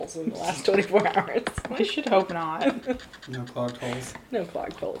in the last 24 hours. I should hope not. No clogged holes. No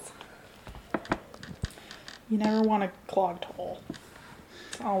clogged holes. You never want a clogged hole.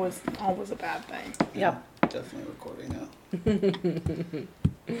 It's always a bad thing. Yep. Definitely recording now. How do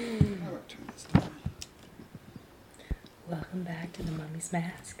I turn this down? Welcome back to the Mummy's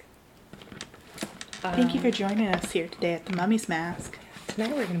Mask. Thank you for joining us here today at the Mummy's Mask. Tonight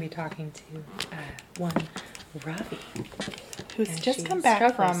we're going to be talking to one Ravi, Who's and just she come back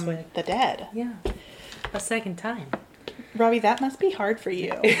struggles from with- the dead. Yeah, a second time. Robbie, that must be hard for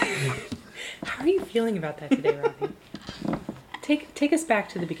you. How are you feeling about that today, Ravi? Take us back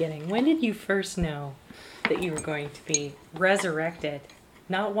to the beginning. When did you first know that you were going to be resurrected,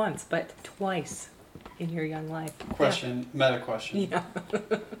 not once but twice in your young life? Question, meta question. Yeah.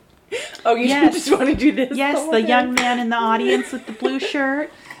 Oh, you Yes. just want to do this? Yes, whole the day? young man in the audience with the blue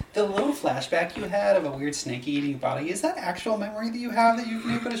shirt. The little flashback you had of a weird snake eating body, is that actual memory that you have that you're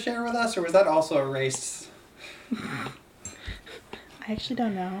able to share with us, or was that also erased? I actually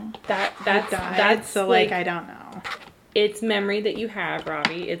don't know. That's so like I don't know. it's memory that you have,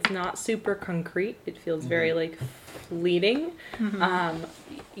 Robbie. It's not super concrete. It feels very like fleeting. Mm-hmm.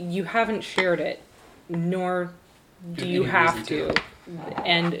 You haven't shared it, nor do you Any have reason to.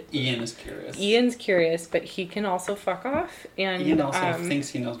 And Ian is curious. Ian's curious, but he can also fuck off. And Ian also thinks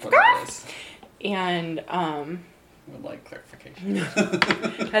he knows what it is. And Would like clarification.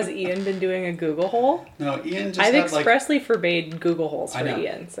 has Ian been doing a Google hole? No, Ian just I've had expressly forbade Google holes I for know.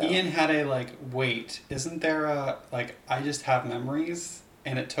 Ian. So. Ian had a wait, isn't there a I just have memories,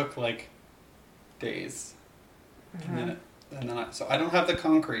 and it took days, and then so I don't have the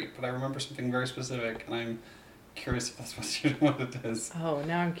concrete, but I remember something very specific, and I'm curious if that's what it is. Oh,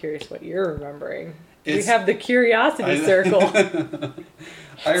 now I'm curious what you're remembering. We It's- have the curiosity circle.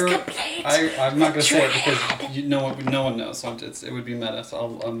 I'm not gonna say it because no one knows, so it would be meta.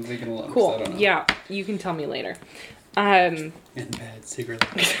 So I'm leaving it alone. 'Cause I Cool. don't know. Yeah, you can tell me later. In bed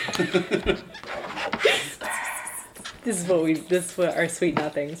secretly. This is what our sweet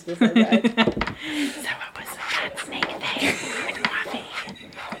nothings before bed. So what was that snake thing with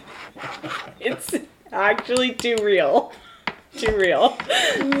Robbie? It's actually too real. Too real.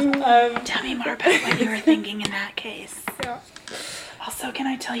 Tell me more about what you were thinking in that case. Yeah. Also, can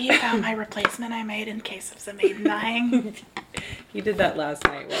I tell you about my replacement I made in case of the maiden dying? You did that last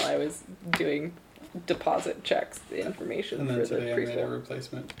night while I was doing deposit checks, the information And for then the today I made a preschool.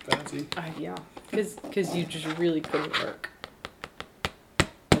 replacement fancy. Yeah, because you just really couldn't work.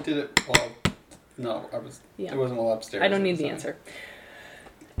 I did it. Well, no, I was. Yeah. It wasn't all upstairs. I don't it need was the on- answer.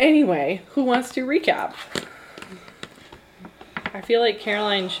 Anyway, who wants to recap? I feel like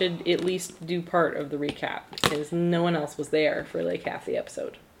Caroline should at least do part of the recap because no one else was there for half the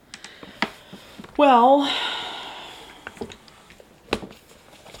episode. Well,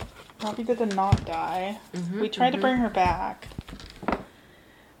 Robbie did not die. We tried to bring her back.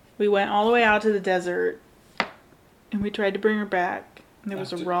 We went all the way out to the desert, and we tried to bring her back. And there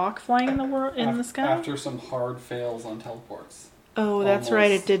was a rock flying in the sky. After some hard fails on teleports. Oh, that's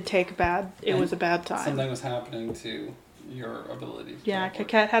right. almost. It did take It was a bad time. Something was happening to your ability to Yeah, teleport.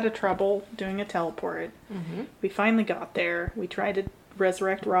 Kaket had a trouble doing a teleport. We finally got there. We tried to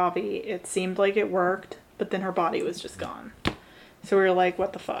resurrect Ravi. It seemed like it worked, but then her body was just gone. So we were like,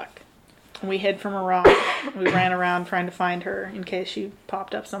 what the fuck? And we hid from a rock. We ran around trying to find her in case she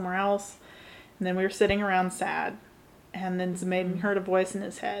popped up somewhere else. And then we were sitting around sad. And then Zemaiden heard a voice in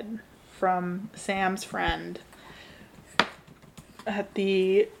his head from Sam's friend at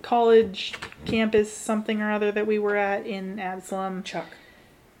the college campus something or other that we were at in Absalom.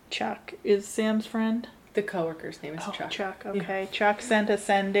 Chuck is Sam's friend. The coworker's name is Oh, Chuck. Chuck, okay. Chuck sent a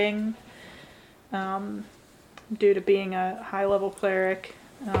sending due to being a high-level cleric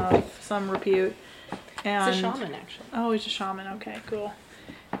of some repute. And, It's a shaman, actually. Oh, he's a shaman. Okay, cool.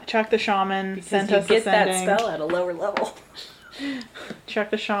 Chuck the shaman Because sent you us a get that sending. spell at a lower level. Chuck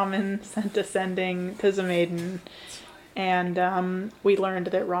the shaman sent a sending to Zemaiden. And we learned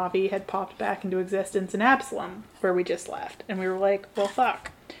that Ravi had popped back into existence in Absalom, where we just left. And we were like, well,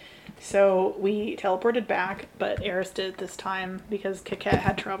 fuck. So we teleported back, but Eris did this time because Kaket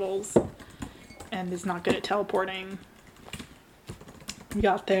had troubles and is not good at teleporting. We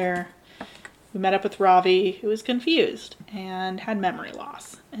got there. We met up with Ravi, who was confused and had memory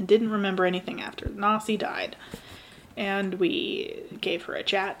loss and didn't remember anything after Nasi died. And we gave her a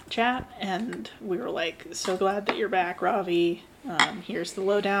chat, and we were like, so glad that you're back, Ravi. Here's the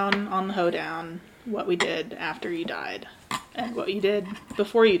lowdown on the hoedown, what we did after you died, and what you did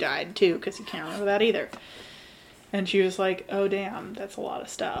before you died, too, because you can't remember that either. And she was like, oh, damn, that's a lot of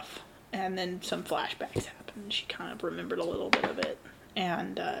stuff. And then some flashbacks happened. She kind of remembered a little bit of it.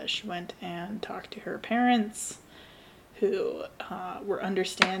 And she went and talked to her parents, who were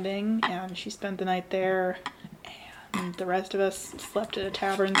understanding, and she spent the night there. And the rest of us slept at a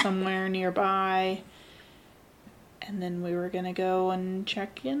tavern somewhere nearby. And then we were going to go and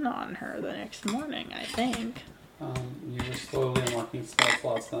check in on her the next morning, I think. You were slowly unlocking spell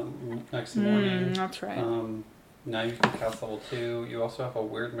slots the next morning. That's right. Now you can cast level 2. You also have a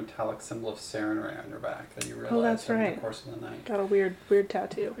weird metallic symbol of Sarenrae on your back that you realized that's over right. the course of the night. Got a weird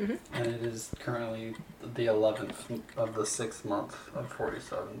tattoo. Mm-hmm. And it is currently the 11th of the 6th month of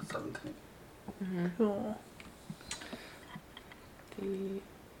 4717. Mm-hmm. Cool. The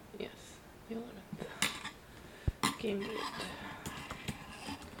 11th. Game date.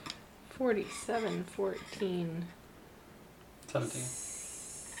 4714. 17.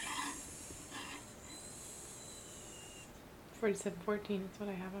 4714 is what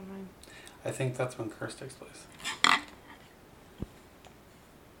I have on mine. I think that's when Curse takes place.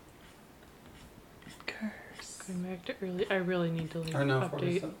 Curse. Going back to early, I really need to like, Or no, update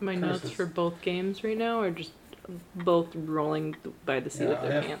 47. my Curse notes is- for both games right now, or just both rolling by the seat of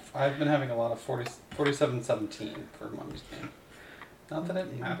their pants. I've been having a lot of 4717 for Mummy's game. Not that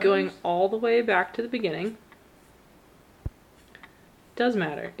it matters. Going all the way back to the beginning does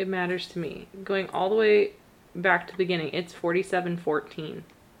matter. It matters to me. Going all the way back to the beginning, it's 4714.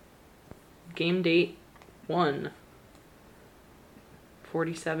 Game date 1.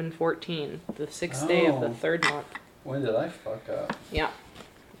 4714. The 6th day of the Oh. 3rd month. When did I fuck up? Yeah.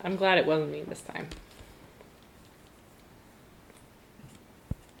 I'm glad it wasn't me this time.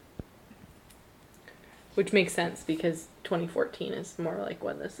 Which makes sense because 2014 is more like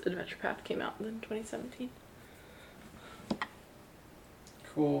when this adventure path came out than 2017.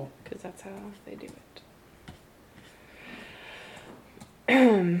 Cool. Because that's how they do it.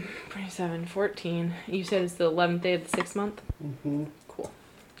 2714. You said it's the 11th day of the 6th month? Mm-hmm. Cool.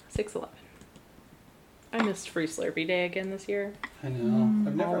 6/11. I missed Free Slurpee Day again this year. I know.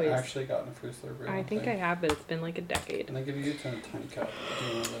 I've never always. actually gotten a fruit slurpee. I think I have, but it's been like a decade. And I give you a tiny cup. Do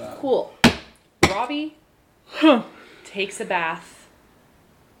you remember that? Cool. Robbie takes a bath.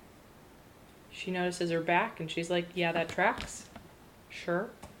 She notices her back and she's like, yeah, that tracks. Sure.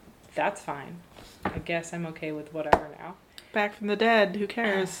 That's fine. I guess I'm okay with whatever now. Back from the dead. Who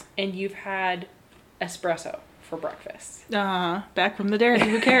cares? And you've had espresso for breakfast. Back from the dead.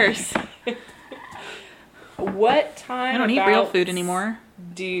 Who cares? What time I don't eat real food anymore.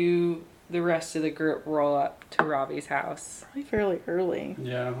 do the rest of the group roll up to Robbie's house? Probably fairly early.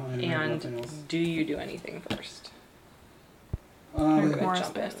 Yeah. I have nothing And else. do you do anything first? Drink gonna more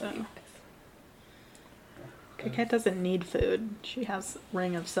jump in with espresso. you. Coquette doesn't need food. She has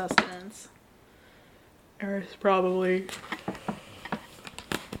Ring of Sustenance. Earth probably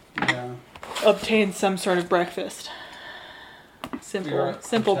Yeah. obtained some sort of breakfast. Simple You're at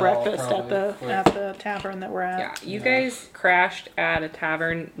simple hotel, breakfast probably, at the tavern that we're at. Yeah, you Yeah. guys crashed at a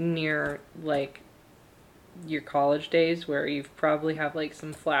tavern near, like, your college days where you probably have, like,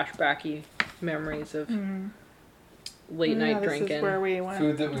 some flashbacky memories of late night this drinking. is where we went.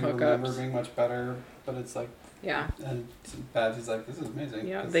 Food that we Hookups. remember being much better, but it's like, Yeah. and Badsy's like, this is amazing.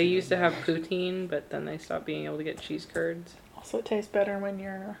 Yeah, This they is used to have amazing. poutine, but then they stopped being able to get cheese curds. Also, it tastes better when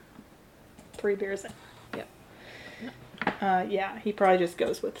you're 3 beers in. Yep. Yeah, he probably just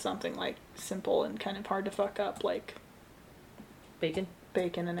goes with something like simple and kind of hard to fuck up, like Bacon?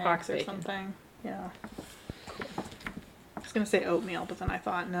 bacon and Pox eggs or bacon. something. Yeah. I was gonna say oatmeal, but then I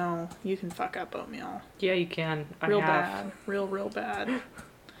thought, no, you can fuck up oatmeal. Yeah, you can. Real I have. bad. Real bad.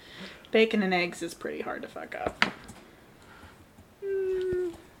 Bacon and eggs is pretty hard to fuck up.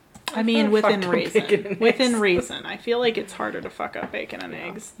 I mean, I've within fucked up reason. bacon and Within eggs. reason. I feel like it's harder to fuck up bacon and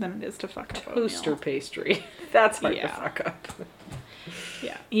eggs than it is to fuck up Toaster oatmeal. pastry. That's hard to Yeah. fuck up.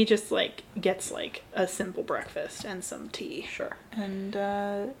 Yeah, he just like gets like a simple breakfast and some tea Sure. and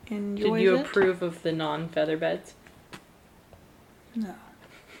enjoys Did you it. approve of the non-feather beds? No.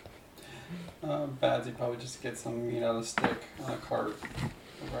 Badsy probably just gets some meat out of stick on a cart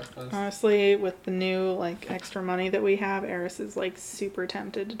for breakfast. Honestly, with the new like extra money that we have, Eris is like super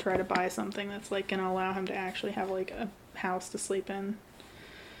tempted to try to buy something that's like gonna allow him to actually have like a house to sleep in.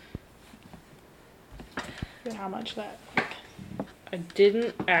 Forget how much that like, I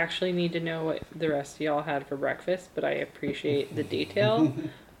didn't actually need to know what the rest of y'all had for breakfast, but I appreciate the detail.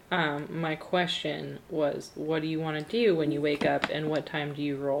 My question was, what do you want to do when you wake up, and what time do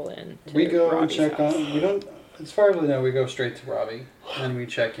you roll in to We go and Robbie's check house? on. We don't. As far as we know, we go straight to Robbie, and we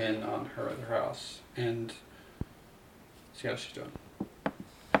check in on her at her house and see how she's doing.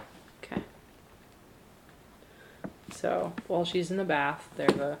 Okay. So, while she's in the bath,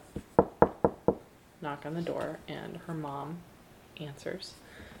 there's a knock on the door, and her mom answers.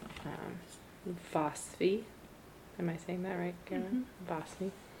 Vasvi, am I saying that right, Karen?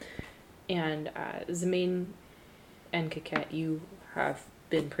 Vasvi. And Zemain and Coquette, you have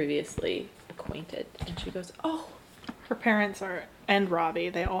been previously acquainted. And she goes, oh. Her parents are, and Ravi,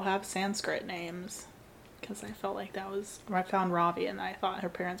 they all have Sanskrit names. Because I felt like that was, I found Ravi and I thought her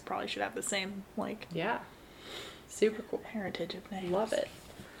parents probably should have the same, like, Yeah. Super cool. heritage of names. Love it.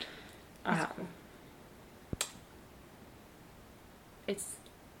 Cool. It's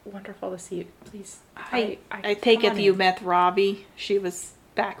wonderful to see you. Please. I take it you met Ravi. She was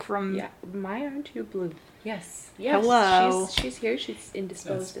back from... Yeah. My aren't you blue? Yes. Yes. Hello. She's here. She's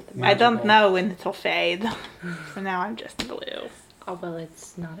indisposed at the I moment. don't know when it'll fade. For now, I'm just blue. Oh, well,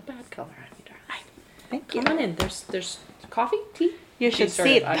 it's not a bad color on you, darling. Thank you. Come on in. There's coffee, tea. You She should sort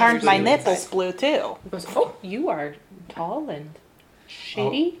see of it turned my understood. nipples blue, too. He goes, oh, you are tall and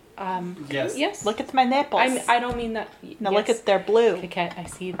shady. Yes. Yes. Look at my nipples. I don't mean that. Now yes. look at their blue. Coquette, I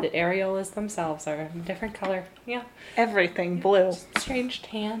see the areolas themselves are a different color. Yeah. Everything blue. Strange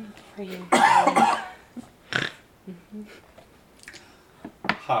tan for you.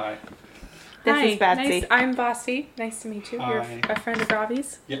 Hi. This Hi, is Betsy. Nice. I'm Bossy. Nice to meet you. You're Hi. a friend of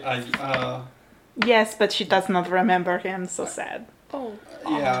Robbie's. Yeah. Yes, but she does not remember him, so sad. Oh.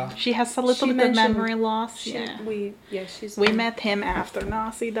 Yeah. She has a little She bit of mentioned- memory loss. She, Yeah. she's. We met him after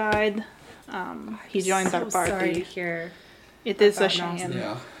Nasi died. He joined our party. Sorry to hear. It is a about shame. Nasi.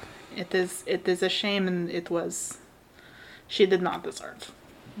 Yeah. It is a shame, and it was. She did not deserve.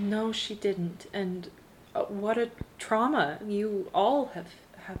 No, she didn't. And what a trauma you all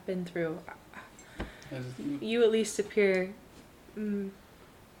have been through. You at least appear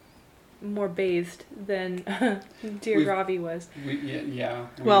more bathed than dear Ravi was.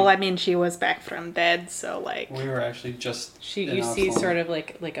 Well, I mean, she was back from dead, so like. We were actually just. You see sort of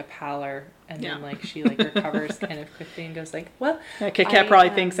like a pallor, and then like she like recovers kind of quickly and goes like, well. Yeah, Kat probably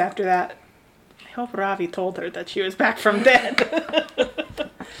thinks after that. I hope Ravi told her that she was back from dead.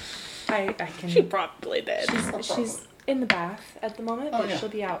 I can. She probably did. She's in the bath at the moment, but yeah. she'll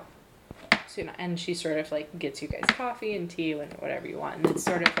be out soon. And she sort of like gets you guys coffee and tea and whatever you want. And it's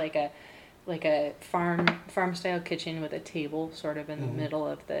sort of like a farm style kitchen with a table sort of in the middle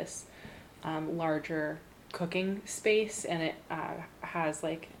of this larger cooking space, and it has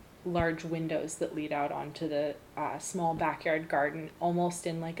like large windows that lead out onto the small backyard garden, almost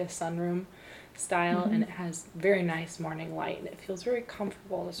in like a sunroom style, and it has very nice morning light, and it feels very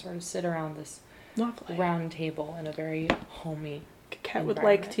comfortable to sort of sit around this Lovely. round table in a very homey Kat would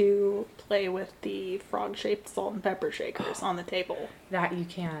like to play with the frog-shaped salt and pepper shakers on the table. that you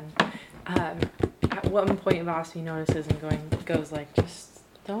can. At one point, Vossi notices and goes like, just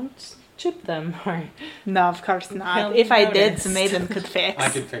don't chip them, or No, of course not. He'll If I did, notice. the maiden could fix. I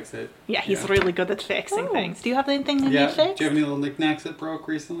could fix it. Yeah, he's Yeah. really good at fixing Oh. things. Do you have anything you Yeah. need fixed? Do you have any little knickknacks that broke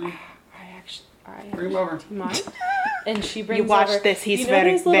recently? Bring them over. Mind? And she brings You watch over, this, he's you know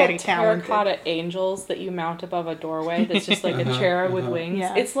very, those little very talented. terracotta angels that you mount above a doorway that's just like a chair with wings?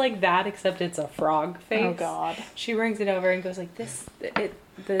 Yeah. It's like that, except it's a frog face. Oh, God. She brings it over and goes like,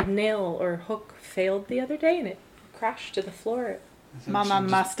 the nail or hook failed the other day and it crashed to the floor. Mama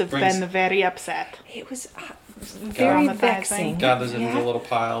must have been very upset. It was very Traumatizing. vexing. Gathers it into a little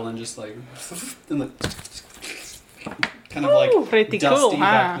pile and just like, and like kind of like Pretty dusty cool,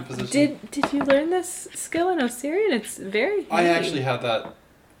 back huh? in the position. Did you learn this skill in Osirian? It's very I handy. actually had that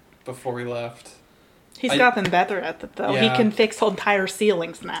before we left. He's gotten better at it, though. Yeah. He can fix entire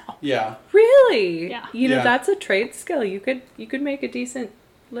ceilings now. Yeah. Really? Yeah. You know, Yeah. that's a trade skill. You could make a decent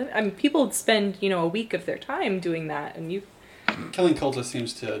living. I mean, people would spend, a week of their time doing that, and you... Killing cultists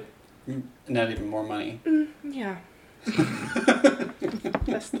seems to net even more money. Yeah.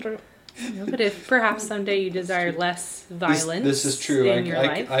 That's true. But if perhaps someday you desire less violence This is true. in your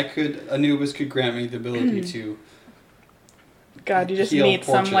life... Anubis could grant me the ability to God, you just heal meet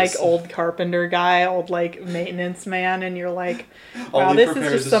some, like, porches. old carpenter guy, old, like, maintenance man, and you're like, All wow, he this is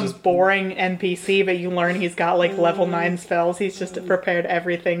prepares just is some just- boring NPC, but you learn he's got, like, level 9 spells. He's just prepared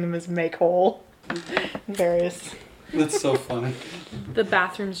everything to make whole. Various... That's so funny. The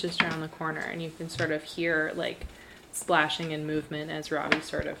bathroom's just around the corner, and you can sort of hear, like, splashing and movement as Robbie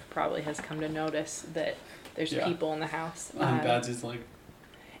sort of probably has come to notice that there's Yeah. people in the house. Badsy's like,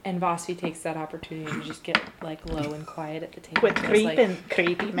 And Vossi takes that opportunity to just get, like, low and quiet at the table. Quit and goes, like, creeping,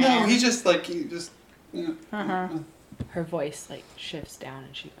 creepy man. no, he just. Uh-huh. her voice, like, shifts down,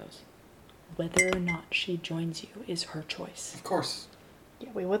 and she goes, whether or not she joins you is her choice. Of course. Yeah,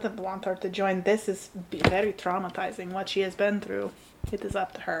 we wouldn't want her to join. This is very traumatizing, what she has been through. It is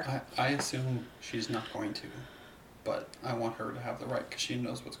up to her. I assume she's not going to, but I want her to have the right because she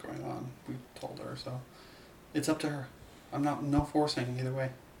knows what's going on. We told her, so it's up to her. I'm not, no forcing either way.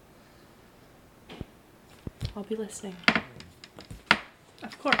 I'll be listening.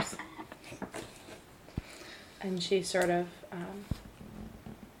 Of course. And she sort of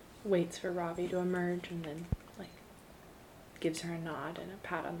waits for Ravi to emerge and then gives her a nod and a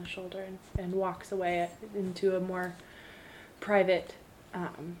pat on the shoulder and walks away into a more private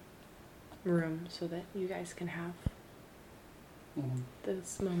room so that you guys can have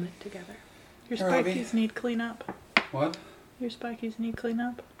this moment together. Your Ravi. spikies need cleanup. What? Your spikies need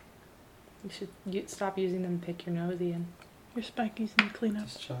cleanup. You should stop using them to pick your nose, Ian. Your spikies need cleanup.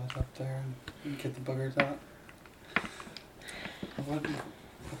 Just shove it up there and get the boogers out.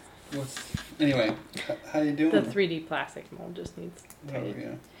 Anyway, how you doing? The 3D plastic mold just needs Oh, tidy.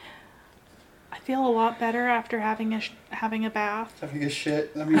 yeah. I feel a lot better after having a bath. Having a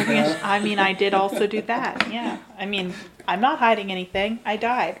shit. I mean, I did also do that. Yeah. I mean, I'm not hiding anything. I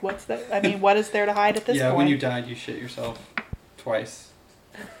died. What is there to hide at this point? Yeah, when you died, you shit yourself twice.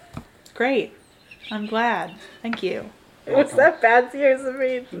 Great. I'm glad. Thank you. What's that fancy or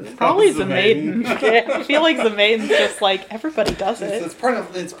something? Probably the maiden. I feel like the maiden's just like everybody does it. It's part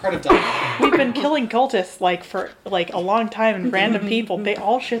of dying. We've been killing cultists for a long time, and random people, they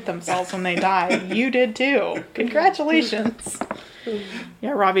all shit themselves when they die. You did too. Congratulations.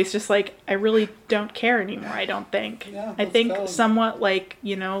 Yeah, Robbie's just like, I really don't care anymore. I don't think. Yeah, I think valid. somewhat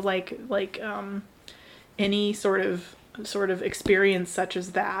any sort of experience such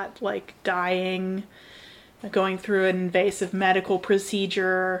as that, like dying, going through an invasive medical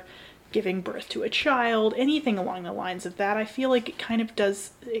procedure, giving birth to a child, anything along the lines of that. I feel like it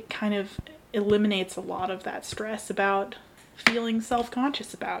kind of eliminates a lot of that stress about feeling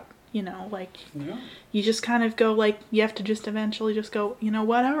self-conscious about, Yeah. you just kind of go you have to just eventually just go,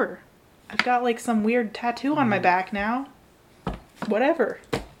 whatever. I've got some weird tattoo on my back now. Whatever.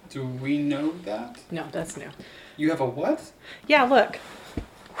 Do we know that? No, that's new. You have a what? Yeah, look.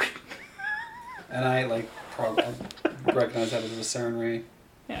 And I probably recognize that as a Saren Ray.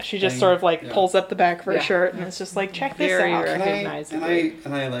 Yeah, she just Thing. sort of Yeah. pulls up the back of her Yeah. shirt and it's just check this Very out. rare. And Recognizable.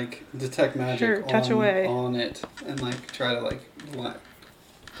 I detect magic Sure, touch away. on it and try to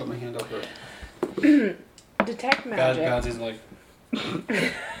put my hand over it. Detect magic. Bad's is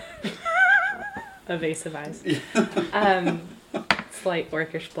Evasive eyes. Yeah. Slight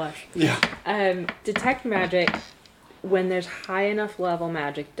orcish blush. Yeah. Detect magic. When there's high enough level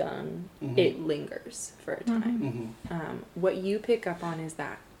magic done, Mhm. it lingers for a time. Mm-hmm. What you pick up on is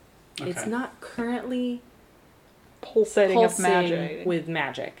that it's Okay. not currently Pulsating of pulsing magic. with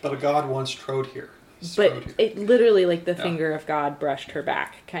magic. But a god once trode here. But it literally, the Yeah. finger of God brushed her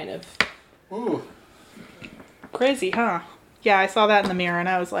back, kind of. Ooh. Crazy, huh? Yeah, I saw that in the mirror and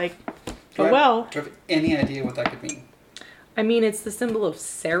I was like, Do I well. have any idea what that could mean? I mean, it's the symbol of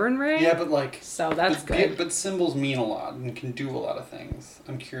Saren Ray. Yeah, but So that's but, good. But symbols mean a lot and can do a lot of things.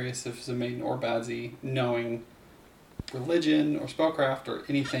 I'm curious if Zemaiden or Badsy, knowing religion or spellcraft or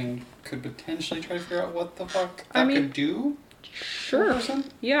anything, could potentially try to figure out what the fuck that could do. Sure. For a person?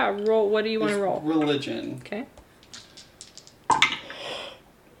 Yeah, roll. What do you want to It's roll? Religion. Okay.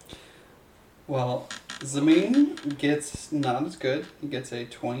 Well, Zemaiden gets not as good. He gets a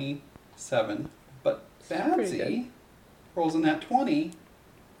 27, but pretty Badsy rolls in that 20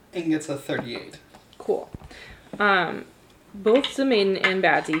 and gets a 38. Cool. Both Zemaiden and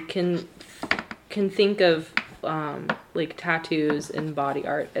Badsy can think of tattoos and body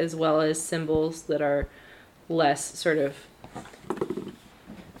art as well as symbols that are less sort of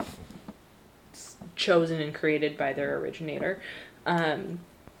chosen and created by their originator.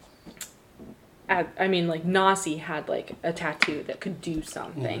 Nasi had a tattoo that could do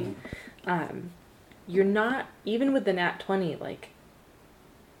something. You're not, even with the nat 20,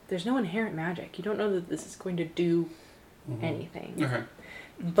 there's no inherent magic. You don't know that this is going to do anything. Okay.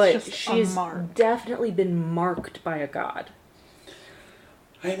 But just a she's mark. definitely been marked by a god.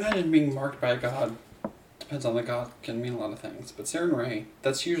 I imagine being marked by a god, depends on the god, can mean a lot of things. But Saren Ray,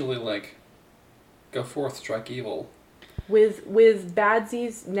 that's usually go forth, strike evil. With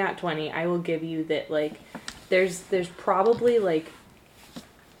Badsy's nat 20, I will give you that there's probably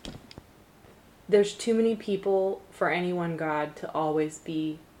there's too many people for any one god to always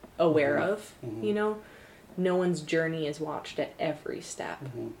be aware of. Mhm. No one's journey is watched at every step.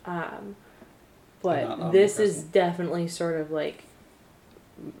 Not But this is omnipresent. definitely sort of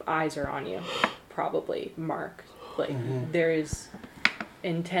eyes are on you, probably marked. There is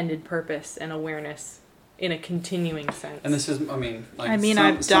intended purpose and awareness in a continuing sense. And this is,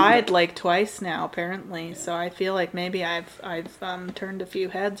 I've died twice now, apparently. So I feel like maybe I've turned a few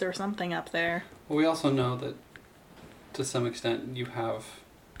heads or something up there. Well, we also know that to some extent you have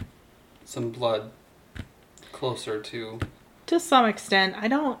some blood closer to. To some extent, I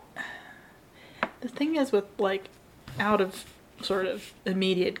don't. The thing is with, like, out of sort of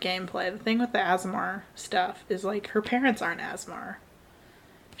immediate gameplay, the thing with the Azamar stuff is, like, her parents aren't Azamar.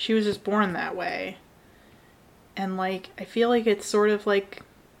 She was just born that way. And, like, I feel like it's sort of, like,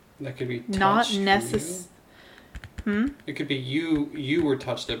 That could be not necessary. It could be you were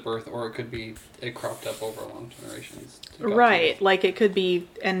touched at birth, or it could be it cropped up over long generations. Right, like it could be,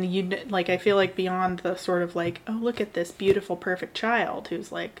 and like I feel like beyond the sort of like, oh, look at this beautiful, perfect child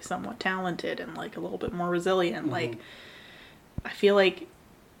who's like somewhat talented and like a little bit more resilient. Mm-hmm. Like, I feel like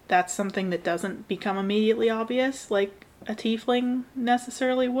that's something that doesn't become immediately obvious, like a tiefling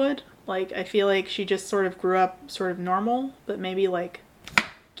necessarily would. Like, I feel like she just sort of grew up sort of normal, but maybe like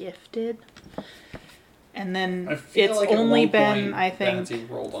gifted. And then it's like only been, point, I think, Badsy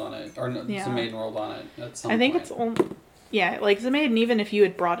rolled on it, or Zemaiden rolled on it at some I think point. it's only, yeah, like Zemaiden, even if you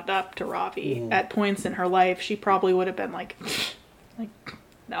had brought it up to Ravi at points in her life, she probably would have been like,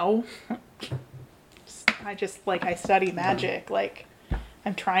 no. I just, like, I study magic, like,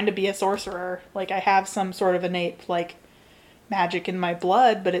 I'm trying to be a sorcerer, like, I have some sort of innate, like, magic in my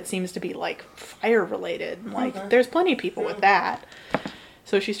blood, but it seems to be, like, fire related, like, there's plenty of people with that.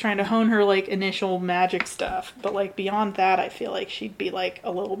 So she's trying to hone her, like, initial magic stuff. But, like, beyond that, I feel like she'd be, like,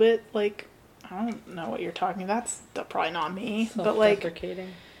 a little bit, like, I don't know what you're talking about. That's probably not me. But, like,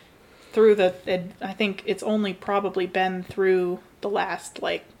 through I think it's only probably been through the last,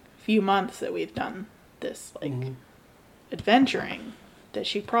 like, few months that we've done this, like, adventuring that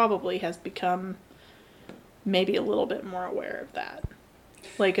she probably has become maybe a little bit more aware of that.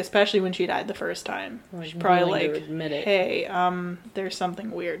 Like, especially when she died the first time. Like, She's probably like, admit it. hey, there's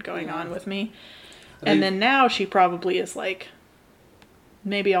something weird going on with me. And then now she probably is like,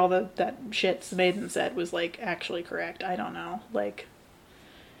 maybe all that shit Maiden said was, like, actually correct. I don't know. Like,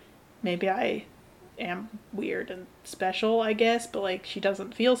 maybe I am weird and special, I guess, but, like, she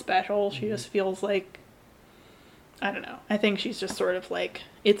doesn't feel special. She just feels like, I don't know. I think she's just sort of like,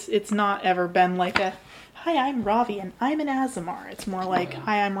 it's not ever been like a, hi, I'm Ravi, and I'm an Azamar. It's more like,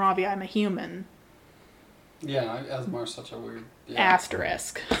 hi, I'm Ravi, I'm a human. Yeah, Azamar's such a weird... Yeah.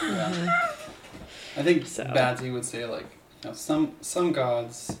 Asterisk. Yeah. I think So. Badsy would say, like, you know, some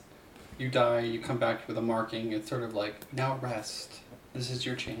gods, you die, you come back with a marking, it's sort of like, now rest. This is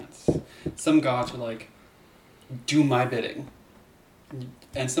your chance. Some gods are like, do my bidding.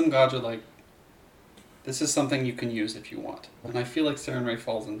 And some gods are like, this is something you can use if you want. And I feel like Sarenrae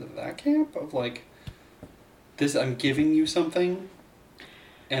falls into that camp of, like, this, I'm giving you something,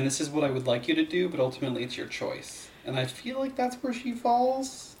 and this is what I would like you to do, but ultimately it's your choice. And I feel like that's where she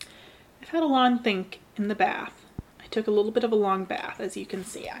falls. I've had a long think in the bath. I took a little bit of a long bath, as you can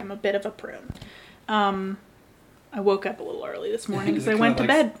see. I'm a bit of a prune. I woke up a little early this morning because I went to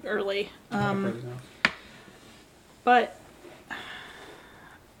bed early. But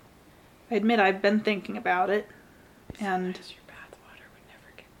I admit I've been thinking about it, and Your bath water would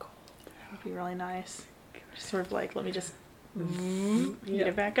never get cold. it would be really nice. Just sort of like, let me just heat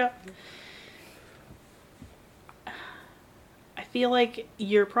it back up. I feel like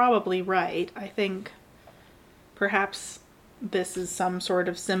you're probably right. I think perhaps this is some sort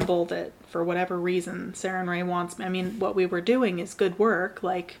of symbol that, for whatever reason, Sarenrae wants. I mean, what we were doing is good work.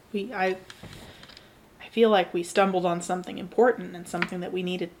 Like, I feel like we stumbled on something important and something that we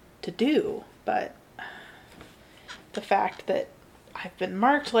needed to do. But the fact that I've been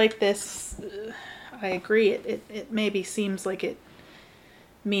marked like this, I agree. It maybe seems like it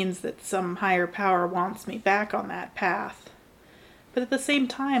means that some higher power wants me back on that path. But at the same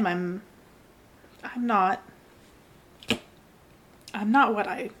time, I'm not what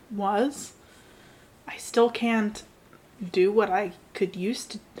I was. I still can't do what I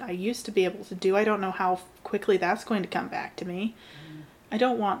used to be able to do. I don't know how quickly that's going to come back to me. I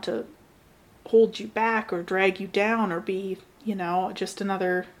don't want to hold you back or drag you down or be, just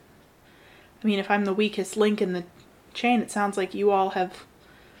another... I mean, if I'm the weakest link in the chain, it sounds like you all have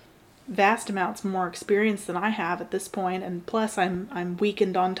vast amounts more experience than I have at this point, and plus I'm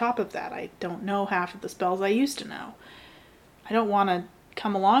weakened on top of that. I don't know half of the spells I used to know. I don't want to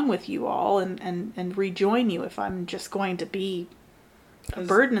come along with you all and rejoin you if I'm just going to be a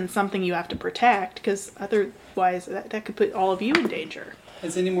burden and something you have to protect, because otherwise that could put all of you in danger.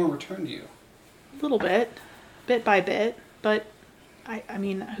 Has any more returned to you? A little bit by bit, but I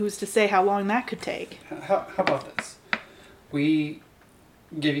mean, who's to say how long that could take? How about this? We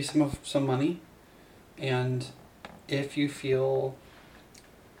give you some money, and if you feel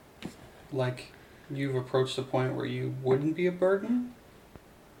like you've approached a point where you wouldn't be a burden,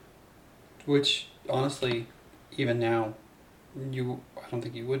 which honestly, even now, I don't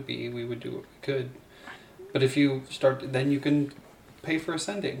think you would be. We would do what we could. But if you start, then you can pay for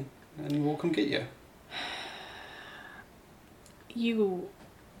ascending, and we'll come get you.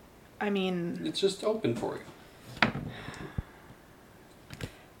 I mean... It's just open for you.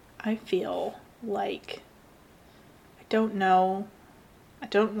 I feel like... I don't know. I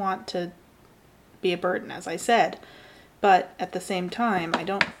don't want to be a burden, as I said. But at the same time, I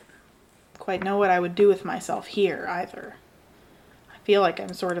don't quite know what I would do with myself here, either. I feel like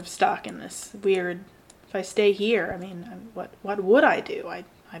I'm sort of stuck in this weird... If I stay here, I mean, what would I do? I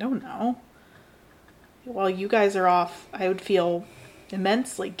don't know. While you guys are off, I would feel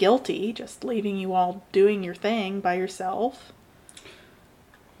immensely guilty just leaving you all doing your thing by yourself.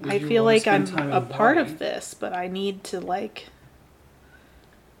 I feel like I'm a part of this, but I need to, like...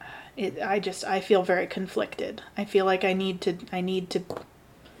 I feel very conflicted. I feel like I need to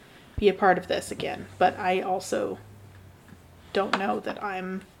be a part of this again, but I also don't know that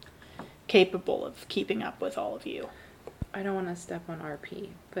I'm capable of keeping up with all of you. I don't want to step on RP,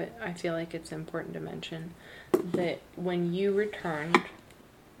 but I feel like it's important to mention that when you returned,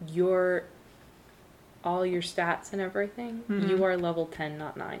 all your stats and everything, you are level 10,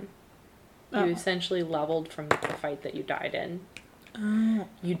 not 9. You essentially leveled from the fight that you died in. Oh.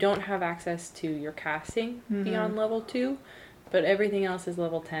 You don't have access to your casting beyond level 2, but everything else is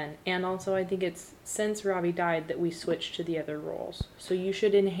level 10. And also, I think it's since Robbie died that we switched to the other roles. So you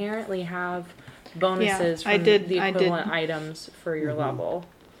should inherently have bonuses from the equivalent items for your level.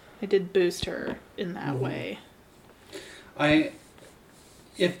 I did boost her in that way.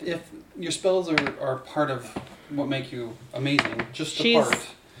 If your spells are part of what make you amazing, just a part.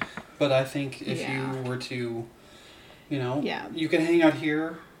 But I think if you were to... you can hang out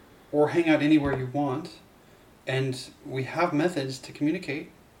here or hang out anywhere you want, and we have methods to communicate.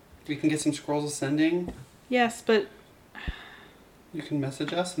 We can get some scrolls ascending. Yes, but... You can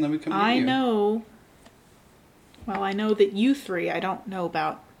message us and then we come get you. I know that you three, I don't know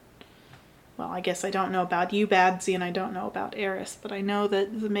about... Well, I guess I don't know about you, Badsy, and I don't know about Eris, but I know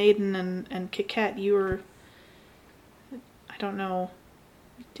that the Maiden and Kikette, you were... I don't know...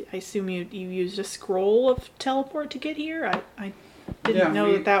 I assume you used a scroll of teleport to get here? I didn't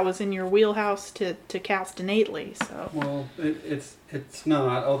know that was in your wheelhouse to cast innately, so... Well, it's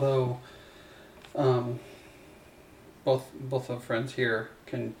not, although both of friends here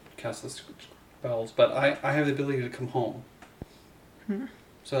can cast the spells, but I have the ability to come home.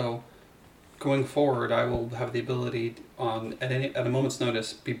 So, going forward, I will have the ability at a moment's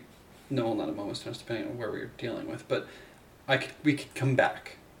notice, not a moment's notice, depending on where we're dealing with, but we could come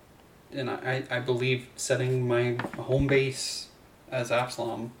back. And I believe setting my home base as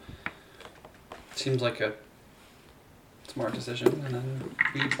Absalom seems like a smart decision. And then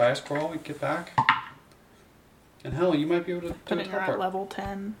we buy a scroll, we get back. And hell, you might be able to do a you're at level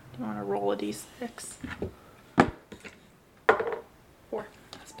 10. Do you want to roll a d6? 4.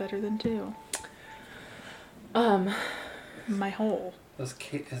 That's better than 2. My hole.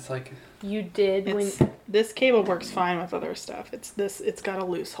 It's like... You did This cable works fine with other stuff. It's got a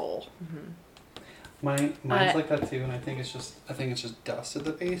loose hole. Mine's like that too, and I think it's just dust at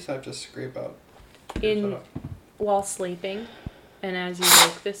the base. I have to scrape out. While sleeping, and as you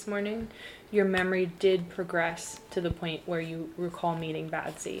woke this morning, your memory did progress to the point where you recall meeting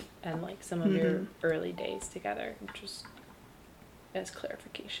Badsy and like some of your early days together, just as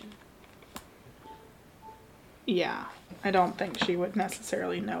clarification. Yeah, I don't think she would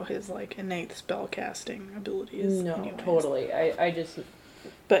necessarily know his like innate spellcasting abilities. No, anyways. totally. I just.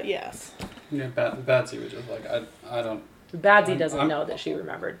 But yes. Yeah, Badsy was just like I don't. Badsy doesn't know that she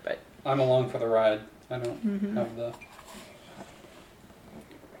remembered, but I'm along for the ride. I don't have the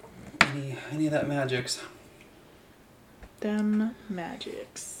any of that magics. Them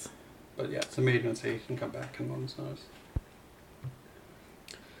magics. But yeah, it's a maiden would say you can come back in moment's notice.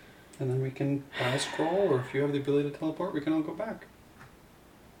 And then we can buy a scroll, or if you have the ability to teleport, we can all go back.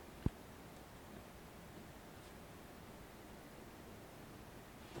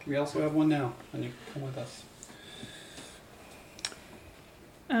 We also have one now, and you can come with us.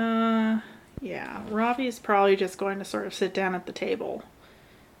 Yeah, Ravi's probably just going to sort of sit down at the table,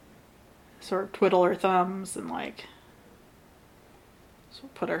 sort of twiddle her thumbs and like, sort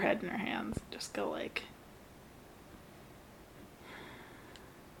of put her head in her hands, and just go like,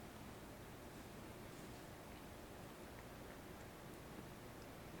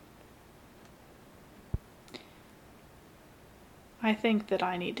 I think that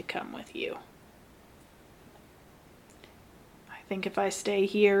I need to come with you. I think if I stay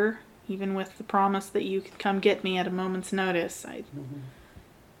here, even with the promise that you could come get me at a moment's notice, I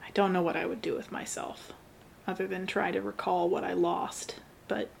don't know what I would do with myself, other than try to recall what I lost.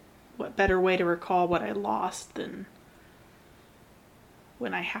 But what better way to recall what I lost than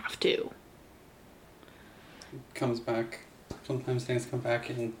when I have to? Comes back. Sometimes things come back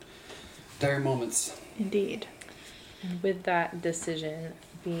in dire moments. Indeed. And with that decision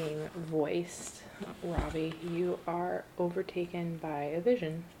being voiced, Robbie, you are overtaken by a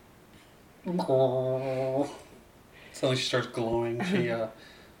vision. Suddenly she starts glowing. She,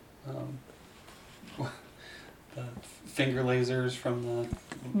 the finger lasers from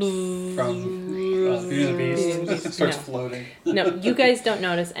Beauty and the Beast starts floating. No, you guys don't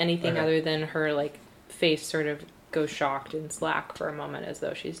notice anything Okay. other than her like face sort of goes shocked and slack for a moment, as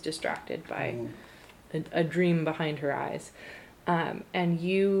though she's distracted by a dream behind her eyes. And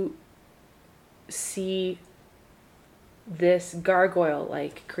you see this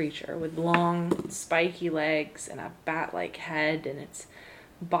gargoyle-like creature with long, spiky legs and a bat-like head, and its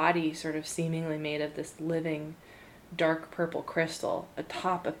body sort of seemingly made of this living, dark purple crystal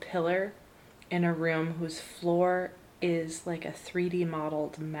atop a pillar in a room whose floor is like a 3D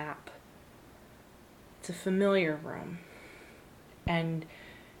modeled map. It's a familiar room. And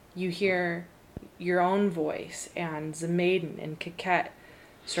you hear your own voice and the maiden and Coquette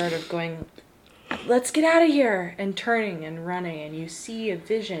sort of going, "Let's get out of here," and turning and running, and you see a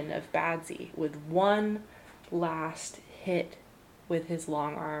vision of Badsy with one last hit with his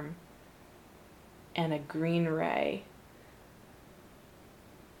long arm and a green ray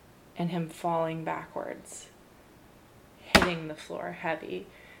and him falling backwards, hitting the floor heavy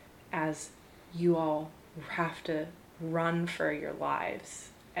as you all have to run for your lives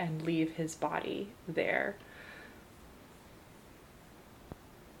and leave his body there.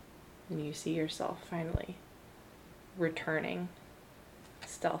 And you see yourself finally returning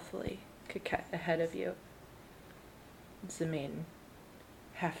stealthily, Coquette ahead of you. Zemain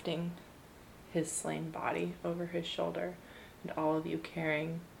hefting his slain body over his shoulder, and all of you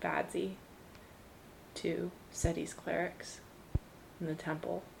carrying Badsy to Seti's clerics in the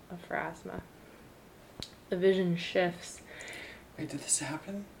temple of Pharasma. The vision shifts. Wait, did this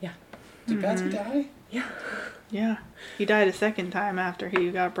happen? Yeah. Did Badsy die? Yeah. Yeah. He died a second time after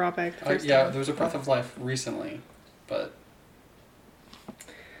he got brought back the first Yeah, time. there was a breath of life recently, but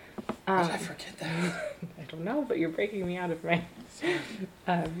how did I forget that? I don't know, but you're breaking me out of my...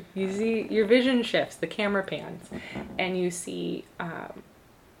 you see, your vision shifts, the camera pans, and you see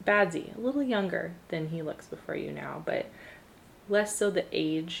Badsy, a little younger than he looks before you now, but less so the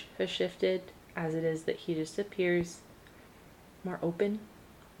age has shifted, as it is that he just appears more open,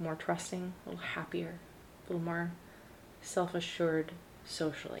 more trusting, a little happier, a little more self-assured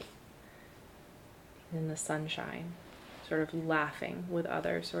socially. In the sunshine, sort of laughing with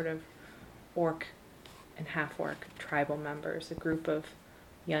other sort of orc and half-orc tribal members, a group of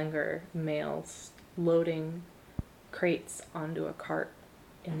younger males loading crates onto a cart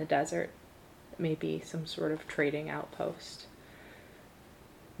in the desert. It may be some sort of trading outpost.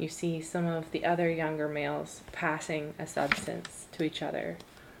 You see some of the other younger males passing a substance to each other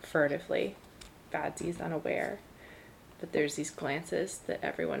furtively. Badsy's unaware, but there's these glances that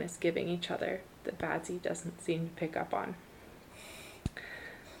everyone is giving each other that Badsy doesn't seem to pick up on.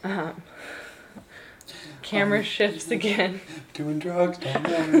 Camera shifts again. Doing drugs, don't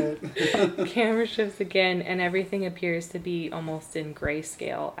know it. Camera shifts again, and everything appears to be almost in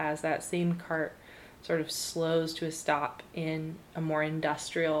grayscale as that same cart sort of slows to a stop in a more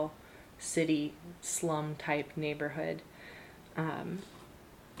industrial city slum type neighborhood.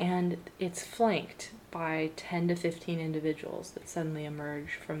 And it's flanked by 10 to 15 individuals that suddenly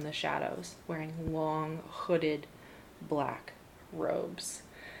emerge from the shadows wearing long hooded black robes.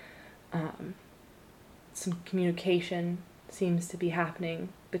 Some communication seems to be happening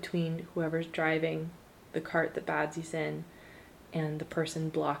between whoever's driving the cart that Badsy's in and the person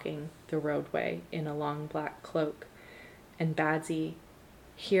blocking the roadway in a long black cloak. And Badsy,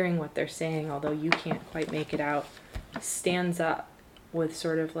 hearing what they're saying, although you can't quite make it out, stands up with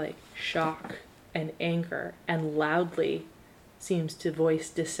sort of like shock and anger and loudly seems to voice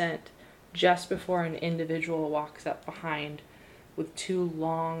dissent just before an individual walks up behind with two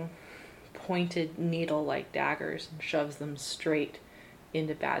long pointed needle-like daggers and shoves them straight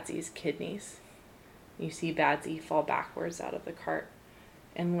into Badsy's kidneys. You see Badsy fall backwards out of the cart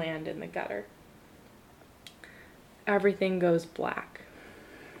and land in the gutter. Everything goes black.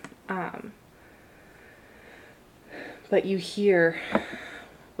 But you hear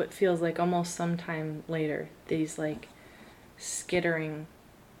what feels like almost sometime later, these like skittering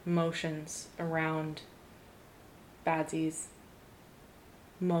motions around Badsy's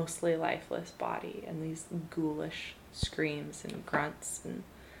mostly lifeless body, and these ghoulish screams and grunts and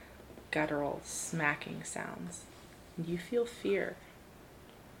guttural smacking sounds. And you feel fear.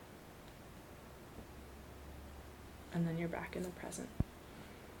 and then you're back in the present.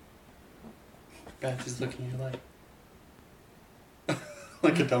 Beth is looking at you like...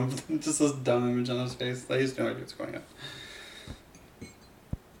 like a dumb... just this dumb image on his face. I just no idea what's going on.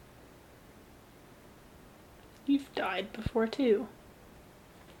 You've died before too.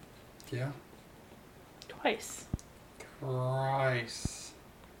 Yeah. Twice. Thrice.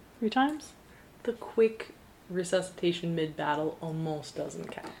 3 times? The quick resuscitation mid-battle almost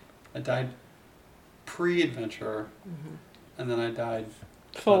doesn't count. I died pre-adventure, and then I died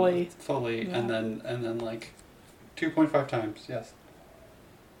Fully. fully, Yeah. and then like 2.5 times. Yes.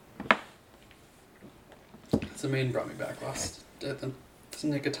 So Maiden brought me back last at the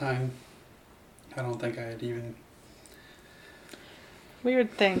nick of time. I don't think I had even.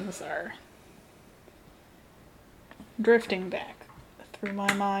 Weird things are drifting back through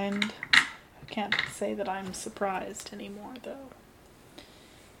my mind. I can't say that I'm surprised anymore, though.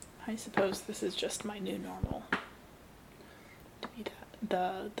 I suppose this is just my new normal. To be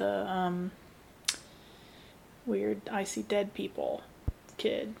the weird I see dead people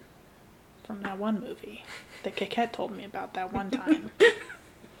kid from that one movie that Kikette told me about that one time.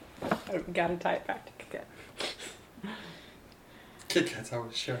 I've got to tie it back to Kikette. Kit Kat's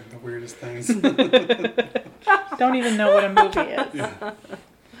always sharing the weirdest things. Don't even know what a movie is. Yeah.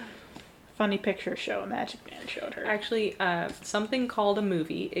 Funny picture show a Magic Man showed her. Actually, something called a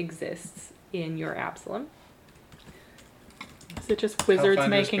movie exists in your Absalom. Is it just wizards Pathfinder's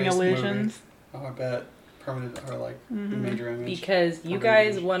making based illusions? movie. Oh, I bet. Permanent or like major image. Because you Or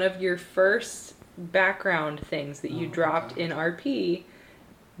guys, image. one of your first background things that you Oh, dropped okay. in RP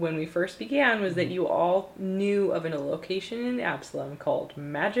when we first began was that you all knew of a location in Absalom called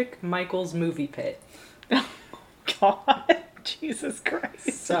Magic Michael's Movie Pit. God, Jesus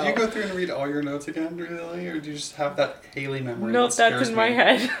Christ. So, Did you go through and read all your notes again, really? Or do you just have that Haley memory? no, that that's scares in my me?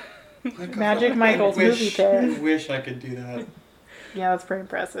 head. My God, Magic Michael's I wish, Movie Pit. I wish I could do that. Yeah, that's pretty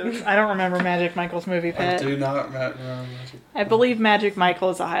impressive. I don't remember Magic Michael's Movie I Pit. do not remember Magic. I believe Magic Michael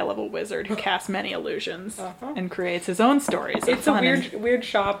is a high-level wizard who casts many illusions Uh-huh. and creates his own stories. of It's a fun and- weird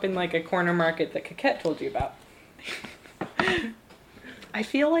shop in like a corner market that Kikette told you about. I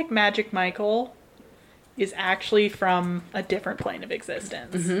feel like Magic Michael is actually from a different plane of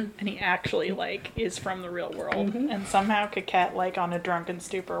existence, and he actually like is from the real world. And somehow Kikette, like on a drunken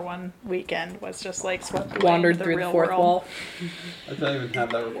stupor one weekend, was just like swept away Wandered into the through the real fourth world. wall. I don't even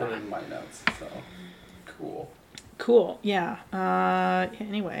have that recorded in my notes, so cool. Cool. Yeah.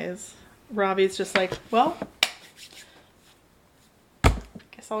 Anyways, Robbie's just like, well,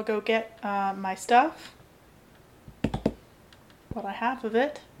 guess I'll go get my stuff, what I have of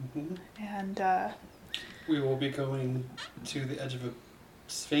it, hmm and We will be going to the edge of a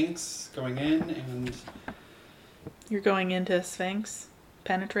Sphinx, going in, and you're going into Sphinx,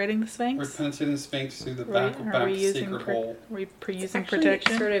 penetrating the we're Sphinx. penetrating the Sphinx through the Right? back secret hole. Are we It's using actually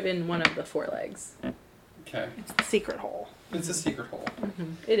protection? sort of in one of the four legs. Okay, It's the secret hole. it's a secret hole.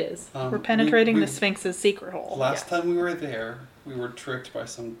 It is. We're penetrating we- the Sphinx's secret hole. Last Yes. time we were there, we were tricked by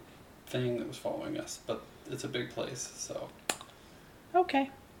some thing that was following us, but it's a big place, so. Okay.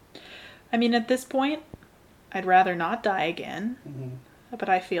 I mean, at this point, I'd rather not die again, but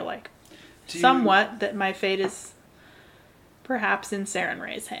I feel like Do you- somewhat that my fate is perhaps in Saren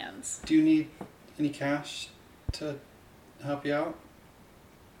Ray's hands. Do you need any cash to help you out?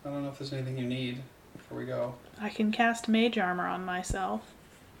 I don't know if there's anything you need before we go. I can cast mage armor on myself.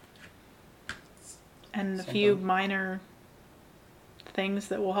 And a few Something. minor things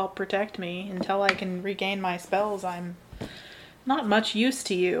that will help protect me until I can regain my spells. I'm not much use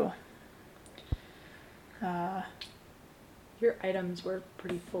to you. Your items were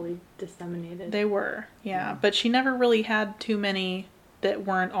pretty fully disseminated. They were, yeah. But she never really had too many that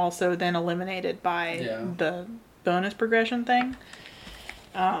weren't also then eliminated by Yeah. the bonus progression thing.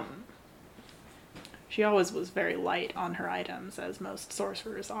 She always was very light on her items, as most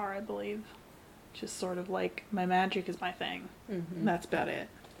sorcerers are, I believe. Just sort of like, my magic is my thing. That's about it.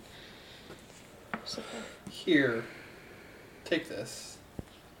 So, Here, take this.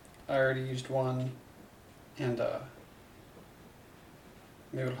 I already used one, and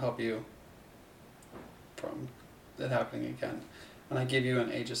maybe it'll help you from it happening again. And I gave you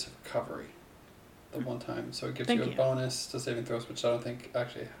an Aegis of Recovery the one time, so it gives Thank you a you. bonus to saving throws, which I don't think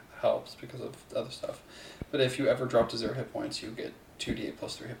actually helps because of other stuff. But if you ever drop to 0 hit points, you get 2d8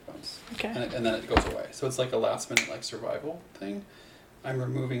 plus 3 hit points. okay. And then it goes away. So it's like a last minute like survival thing. I'm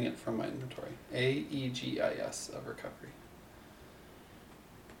removing it from my inventory. Aegis of Recovery.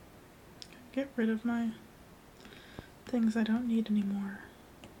 Get rid of my things I don't need anymore.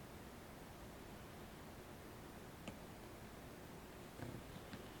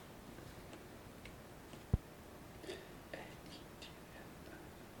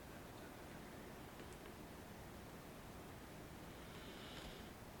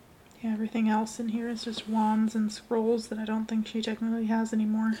 Yeah, everything else in here is just wands and scrolls that I don't think she technically has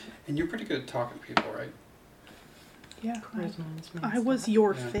anymore. And you're pretty good at talking to people, right? Yeah. Charisma is my I was stuff.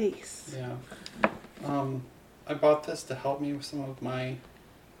 your Yeah. face. Yeah. I bought this to help me with some of my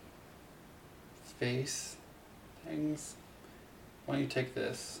face things. Why don't you take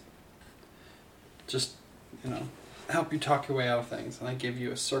this? Just, help you talk your way out of things. And I give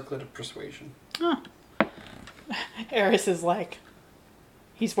you a circlet of persuasion. Oh. Eris is like,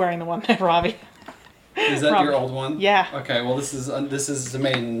 he's wearing the one that Robbie. Is that your old one? Yeah. Okay, well this is the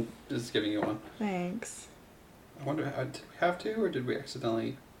maiden is giving you one. Thanks. I wonder, did we have to, or did we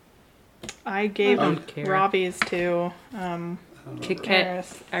accidentally? I gave I him don't care. Robbie's to I don't remember. Kit Kat.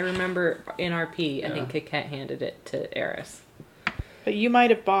 Eris. I remember in RP, I Yeah. think Kit Kat handed it to Eris. But you might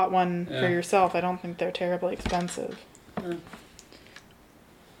have bought one Yeah. for yourself. I don't think they're terribly expensive.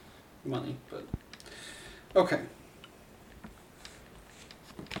 Money, but okay.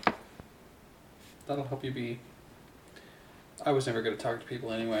 That'll help you be. I was never good at talking to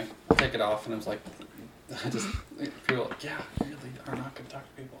people anyway. I take it off and I was like, people are like, yeah, you really are not good at talking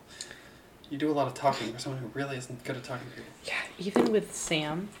to people. You do a lot of talking for someone who really isn't good at talking to people. Yeah, even with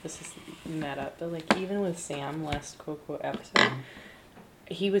Sam, this is meta, but like even with Sam, last quote quote episode,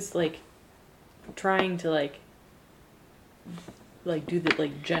 he was like trying to like do the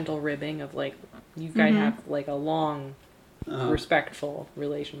like gentle ribbing of like you guys have like a long respectful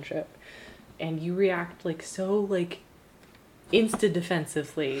relationship, and you react like so like insta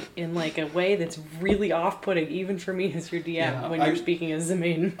defensively in like a way that's really off-putting even for me as your DM Yeah, when you're speaking as the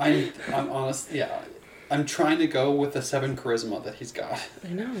main. I'm honest, yeah. I'm trying to go with the 7 charisma that he's got.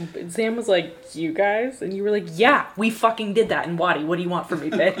 I know, but Sam was like, you guys? And you were like, yeah, we fucking did that in Wadi. What do you want from me,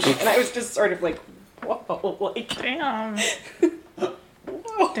 bitch? And I was just sort of like, whoa, like, Damn.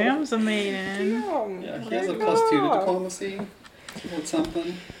 whoa. Damn's a maiden. Damn. Yeah, he has a +2 to diplomacy. That's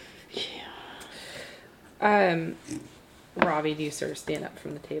something. Robbie, do you sort of stand up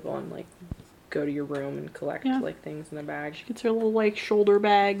from the table and like go to your room and collect like things in a bag? She gets her little like shoulder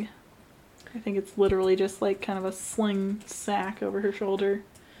bag. I think it's literally just like kind of a sling sack over her shoulder.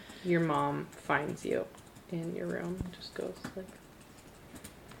 Your mom finds you in your room and just goes like,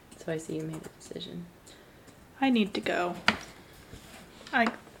 so I see you made a decision. I need to go. I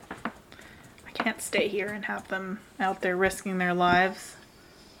can't stay here and have them out there risking their lives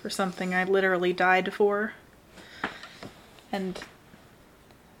for something I literally died for. And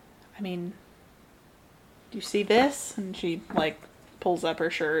I mean, do you see this? And she like pulls up her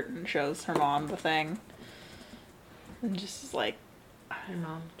shirt and shows her mom the thing. And just is like, Your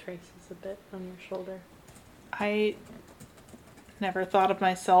mom traces a bit on your shoulder. I never thought of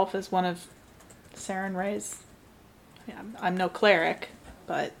myself as one of Saren Ray's. I'm no cleric,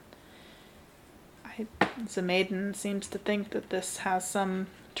 but the maiden seems to think that this has some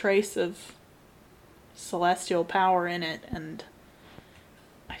trace of celestial power in it, and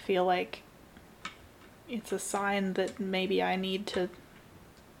I feel like it's a sign that maybe I need to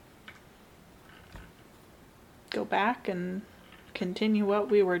go back and continue what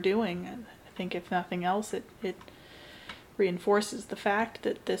we were doing. I think if nothing else, it reinforces the fact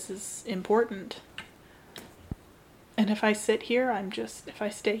that this is important. And if I stay here, I'm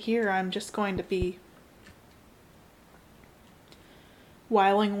just going to be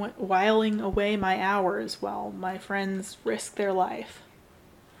whiling away my hours while my friends risk their life.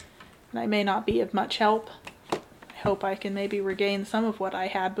 And I may not be of much help. I hope I can maybe regain some of what I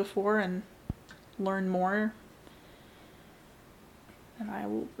had before and learn more. And I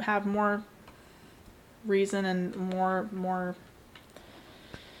will have more reason and more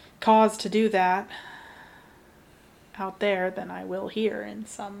cause to do that out there than I will here in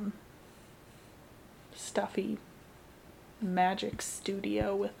some stuffy magic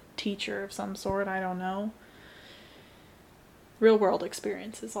studio with a teacher of some sort. I don't know. Real world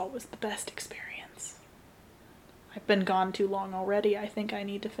experience is always the best experience. I've been gone too long already. I think I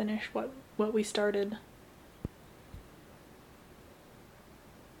need to finish what we started.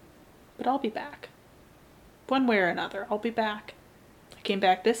 But I'll be back. One way or another, I'll be back. I came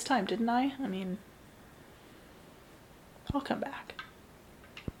back this time, didn't I? I mean, I'll come back.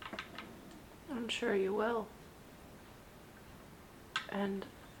 I'm sure you will. And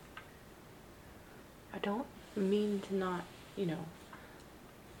I don't mean to not,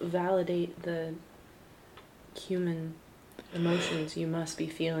 validate the human emotions you must be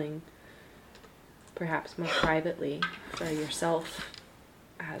feeling, perhaps more privately for yourself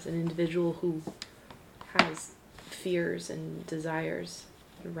as an individual who has fears and desires,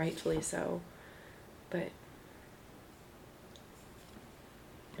 rightfully so. But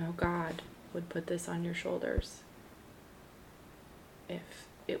no God would put this on your shoulders if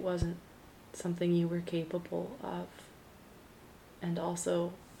it wasn't something you were capable of. And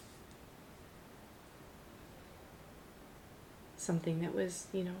also something that was,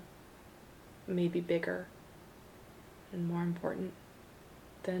 maybe bigger and more important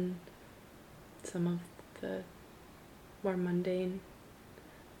than some of the more mundane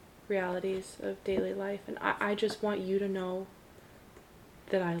realities of daily life. And I just want you to know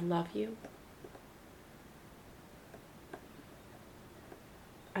that I love you.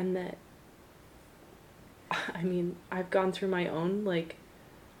 And that, I've gone through my own,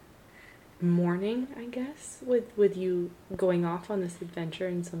 mourning, I guess, with you going off on this adventure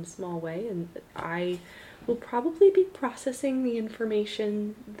in some small way, and I will probably be processing the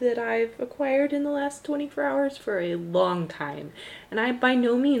information that I've acquired in the last 24 hours for a long time, and I by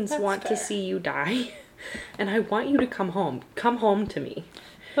no means want to see you die, and I want you to come home to me.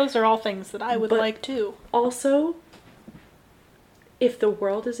 Those are all things that I would like too. Also, if the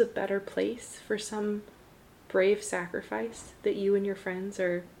world is a better place for some brave sacrifice that you and your friends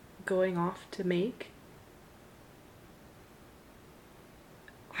are going off to make,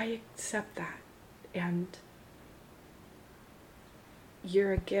 I accept that, and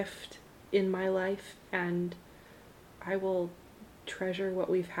you're a gift in my life, and I will treasure what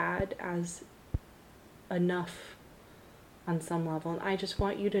we've had as enough on some level. And I just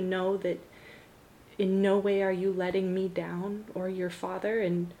want you to know that in no way are you letting me down or your father,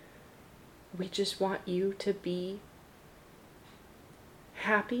 and we just want you to be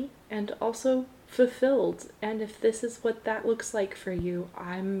happy and also fulfilled. And if this is what that looks like for you,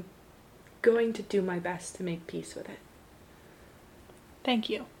 I'm going to do my best to make peace with it. Thank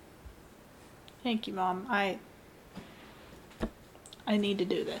you. Thank you, Mom. I need to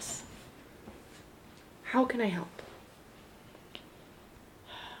do this. How can I help?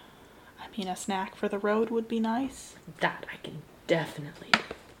 A snack for the road would be nice. That I can definitely do.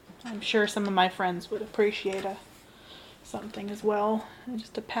 I'm sure some of my friends would appreciate something as well.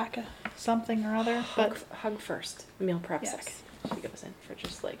 Just a pack of something or other. But hug first. Meal prep yes. second. She goes in for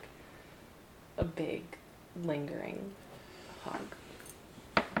just a big, lingering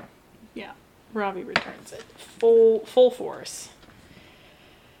hug. Yeah. Ravi returns it. Full force.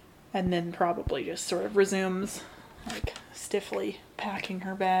 And then probably just sort of resumes, stiffly packing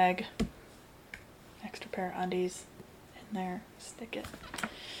her bag. Extra pair of undies in there. Stick it.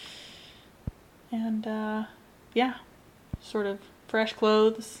 And, sort of fresh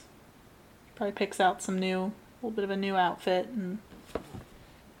clothes. Probably picks out some little bit of a new outfit, and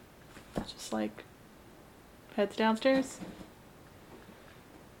just heads downstairs.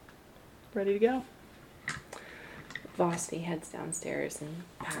 Ready to go. Vosti heads downstairs and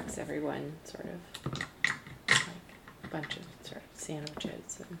packs everyone sort of a bunch of sort of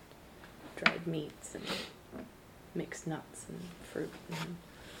sandwiches and dried meats and mixed nuts and fruit. And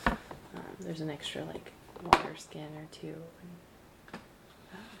there's an extra water skin or two. And,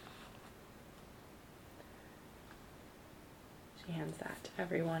 she hands that to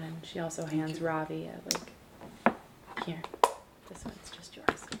everyone, and she also hands Ravi here, this one's just yours.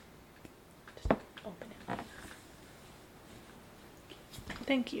 Just open it.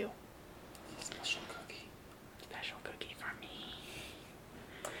 Thank you. Special cookie. Special cookie for me.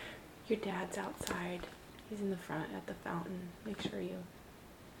 Your dad's outside. He's in the front at the fountain. Make sure you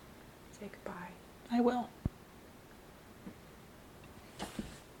say goodbye. I will.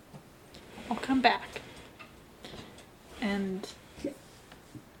 I'll come back. And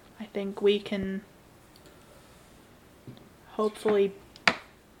I think we can hopefully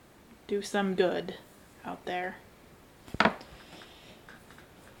do some good out there.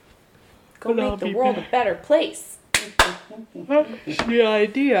 Go make the world a better place. That's the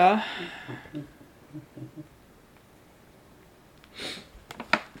idea.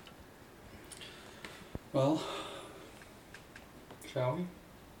 Well, shall we?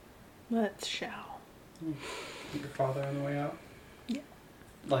 Let's shall. Your father on the way out? Yeah.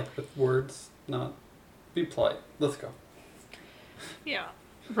 With words, not... Be polite. Let's go. Yeah.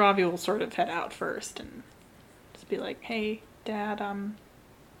 Ravi will sort of head out first and just be like, hey, Dad, I'm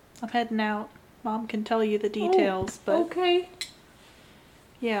heading out. Mom can tell you the details, but... Okay.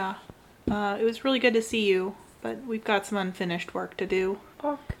 Yeah. It was really good to see you, but we've got some unfinished work to do.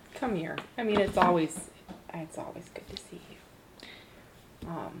 Oh, come here. It's always good to see you.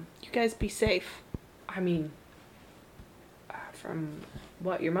 You guys be safe. From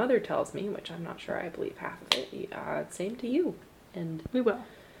what your mother tells me, which I'm not sure I believe half of it, same to you. And We will.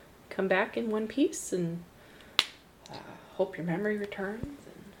 come back in one piece, and hope your memory returns.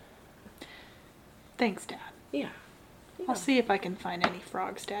 And Thanks, Dad. yeah. I'll see if I can find any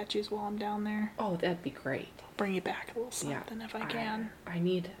frog statues while I'm down there. Oh, that'd be great. I'll bring you back a little something if I can. I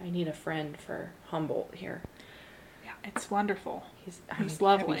need a friend for Humboldt here. Yeah, it's wonderful. He's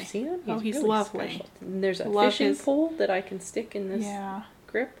lovely. Have you seen him? He's really lovely. Special. And there's a Love fishing his- pole that I can stick in this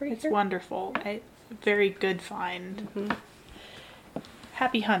grip right It's here. wonderful. Very good find. Mhm.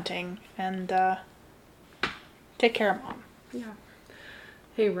 Happy hunting, and take care of Mom. Yeah.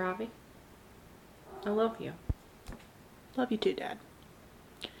 Hey, Ravi. I love you. Love you too, Dad.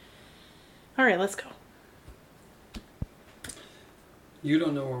 All right, let's go. You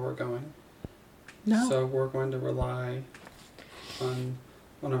don't know where we're going. No. So we're going to rely on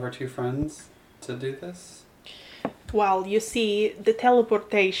one of our two friends to do this. Well, you see, the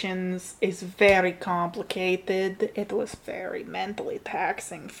teleportations is very complicated. It was very mentally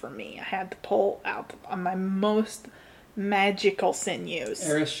taxing for me. I had to pull out on my most magical sinews.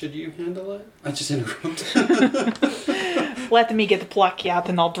 Eris, should you handle it? I just interrupted. Let me get the plucky out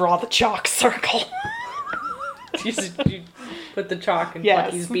and I'll draw the chalk circle. you put the chalk in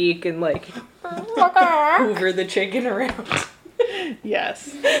Yes. Plucky's beak and like hoover the chicken around.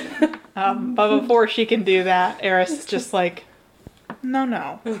 Yes. But before she can do that, Eris is just like,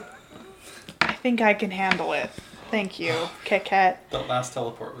 no. I think I can handle it. Thank you, Kit Kat. The last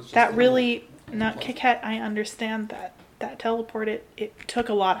teleport was just That a really, little- no, Kit Kat, I understand that. That teleport, it took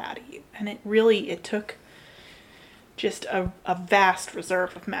a lot out of you. And it took just a vast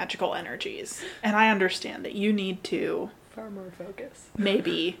reserve of magical energies. And I understand that you need to Far more focus.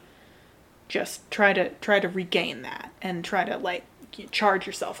 maybe just try to regain that and try to like charge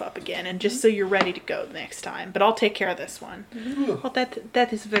yourself up again and just so you're ready to go next time. But I'll take care of this one. Well,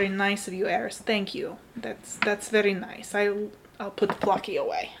 that is very nice of you, Eris. Thank you. That's very nice. I'll put the plucky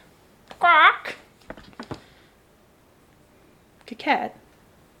away. Quack. Cat.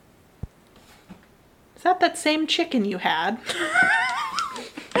 Is that same chicken you had?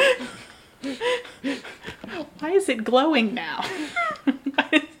 Why is it glowing now?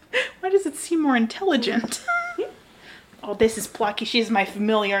 Why does it seem more intelligent? Oh, this is Plucky. She's my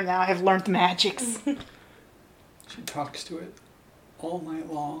familiar now. I've learned the magics. She talks to it all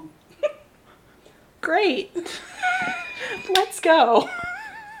night long. Great. Let's go.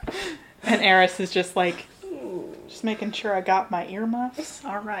 And Eris is just like, just making sure I got my earmuffs.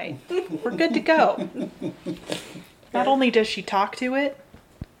 All right. We're good to go. Not only does she talk to it,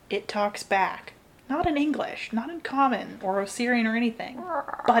 it talks back. Not in English, not in Common or Osirian or anything,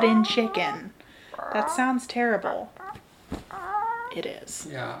 but in Chicken. That sounds terrible. It is.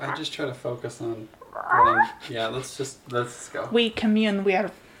 Yeah, I just try to focus on yeah, let's go. We commune, we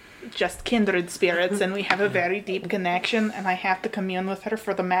are just kindred spirits, and we have a very deep connection, and I have to commune with her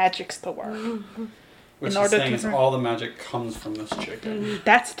for the magics to work. Which in is order saying to- is all the magic comes from this chicken.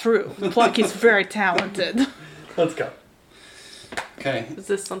 That's true. Plucky's very talented. Let's go. Okay. Is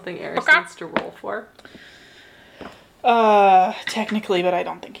this something Eris Okay. needs to roll for? Technically, but I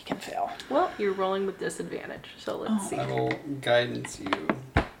don't think he can fail. Well, you're rolling with disadvantage, so let's see. I will guidance you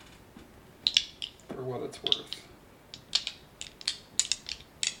for what it's worth.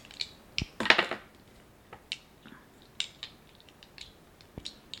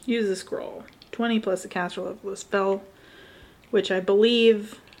 Use a scroll. 20 plus the caster level of the spell, which I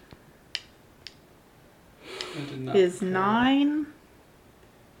believe I did not is prepare. 9.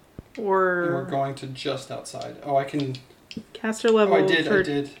 And we're Or going to just outside. Oh, I can. caster level I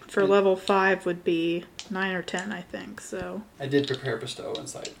did. for level 5 would be 9 or 10, I think. So I did prepare bestow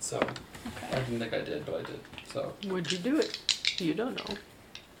insight, so I didn't think I did, but I did. So Would you do it? You don't know.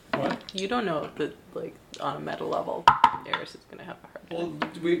 what? You don't know that, like, on a meta level, Eris is gonna have a hard time. Well,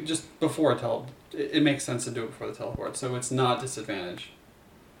 we just before it makes sense to do it before the teleport, so it's not disadvantage.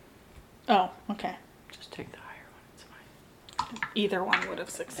 oh, okay. Just take the higher one, it's fine. Either one would have And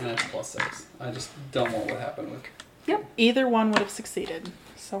succeeded. it's +6. I just don't want what happened with. Yep. Either one would have succeeded.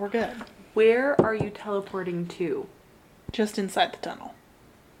 So we're good. Where are you teleporting to? Just inside the tunnel.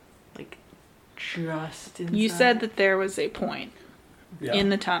 Like, just inside? You said that there was a point Yeah. in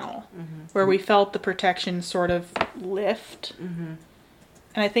the tunnel Mm-hmm. where we felt the protection sort of lift. Mm-hmm.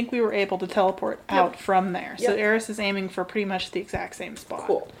 And I think we were able to teleport out from there. So Yep. Eris is aiming for pretty much the exact same spot.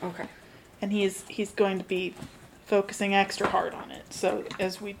 Cool. Okay. And he's going to be focusing extra hard on it, so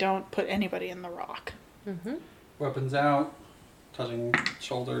as we don't put anybody in the rock. Mm-hmm. Weapons out, touching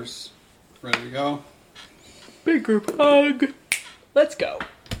shoulders, ready to go. Big group hug. Let's go.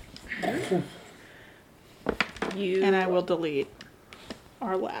 You. And I will delete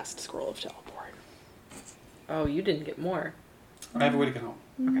our last scroll of teleport. Oh, you didn't get more. I have a way to get home.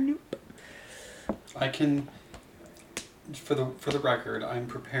 Nope. I can, for the record, I'm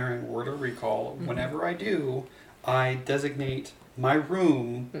preparing Word of Recall. Whenever I do, I designate my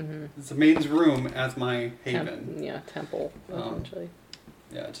room, Mm-hmm. it's the maiden's room, as my haven. Temple, essentially.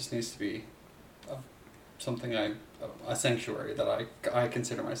 Yeah, it just needs to be something a sanctuary that I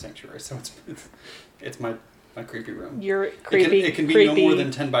consider my sanctuary. So it's my creepy room. Your creepy. It can be creepy, no more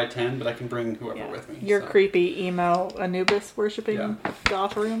than 10 by 10, but I can bring whoever with me. Your so. creepy emo Anubis worshipping Yeah.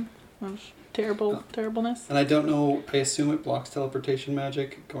 goth room of terribleness. And I don't know. I assume it blocks teleportation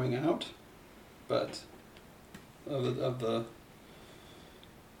magic going out, but of the.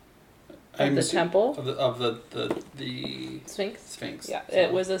 Temple? Of the Sphinx? Sphinx. Yeah, So,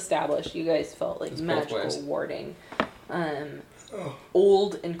 it was established. You guys felt like It's both ways. magical warding.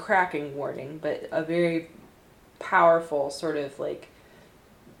 Old and cracking warding, but a very powerful sort of like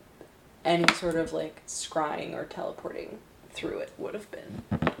any sort of like scrying or teleporting through it would have been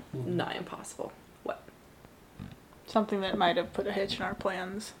nigh impossible. What? Something that might have put a hitch in our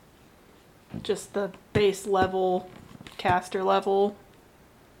plans. Just the base level, caster level,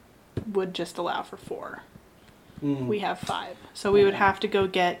 would just allow for 4. We have 5. So we would have to go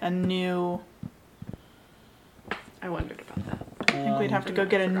get a new... I wondered about that. I think we'd have to go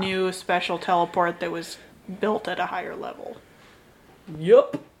get a new special teleport that was built at a higher level.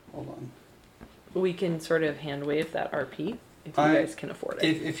 Yup. Hold on. We can sort of hand wave that RP if you guys can afford it.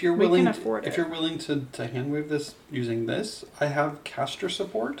 If you're We willing, can afford if it. you're willing to hand wave this using this, I have caster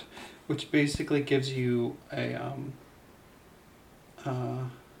support, which basically gives you a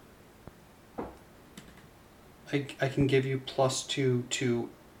I can give you +2 to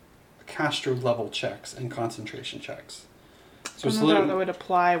caster level checks and concentration checks. So I it's don't know that literally would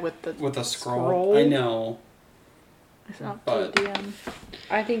apply with the with a scroll. I know. It's up but- to the DM.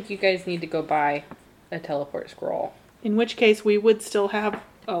 I think you guys need to go buy a teleport scroll. In which case, we would still have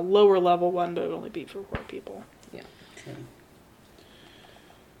a lower level one, but it would only be for 4 people. Okay.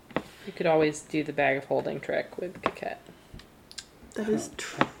 You could always do the bag of holding trick with Coquette. That is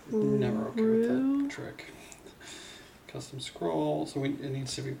I'm never okay with true. that trick. Custom scroll. So it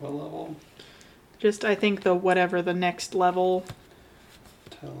needs to be what level? Just, I think whatever the next level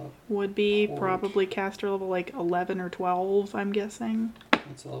Teleport. would be, Port. probably caster level like 11 or 12, I'm guessing.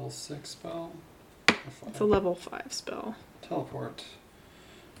 It's a level 6 spell. Or 5? It's a level 5 spell. Teleport.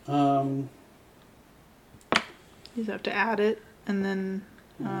 You just have to add it, and then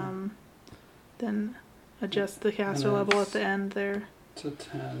adjust the caster And level at it's- the end there. To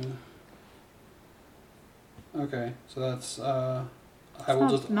 10. Okay, so that's I will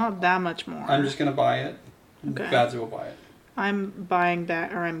just Not that much more. I'm just gonna buy it. Okay. Badzi will buy it. I'm buying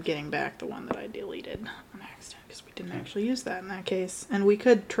back, or I'm getting back the one that I deleted on accident, because we didn't Okay. actually use that in that case. And we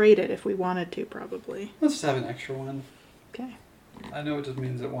could trade it if we wanted to, probably. Let's just have an extra one. Okay. I know it just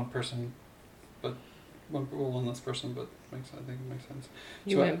means that one person, but one less person, but I think it makes sense.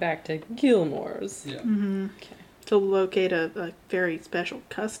 You So went back to Gilmore's. Yeah. Mm-hmm. Okay. To locate a very special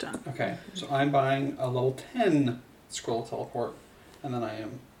custom. Okay, so I'm buying a level 10 scroll teleport, and then I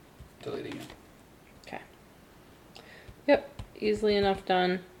am deleting it. Okay. Yep. Easily enough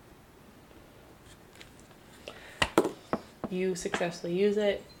done. You successfully use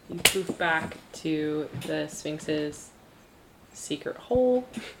it. You poof back to the Sphinx's secret hole.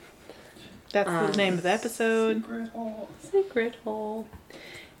 That's the name of the episode. Secret hole. Secret hole.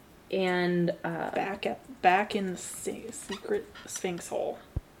 And Back in the secret Sphinx hole.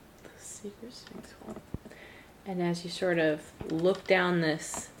 the secret Sphinx hole. And as you sort of look down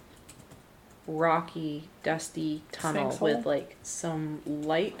this rocky, dusty tunnel Sphinx hole? with like some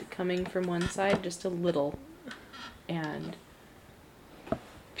light coming from one side, just a little, and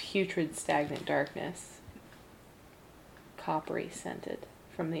putrid, stagnant darkness, coppery scented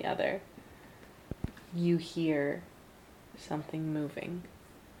from the other, you hear something moving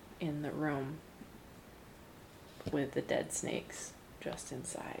in the room with the dead snakes just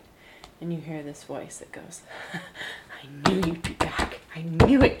inside. And you hear this voice that goes, I knew you'd be back. I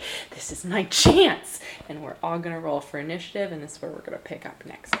knew it. This is my chance. And we're all going to roll for initiative, and this is where we're going to pick up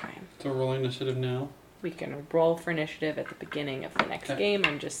next time. So roll initiative now. We can roll for initiative at the beginning of the next Okay. game.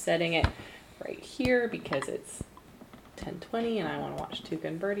 I'm just setting it right here because it's 10:20 and I want to watch Tuca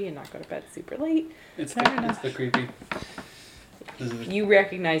and Birdie and not go to bed super late. It's Fair the, enough. it's the creepy. This is You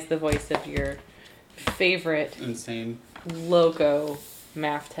recognize the voice of your favorite insane. loco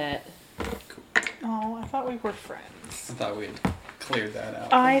Maftet. Oh, I thought we were friends. I thought we had cleared that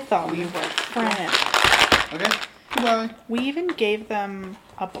out. I thought we were friends. Okay. Goodbye. We even gave them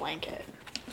a blanket.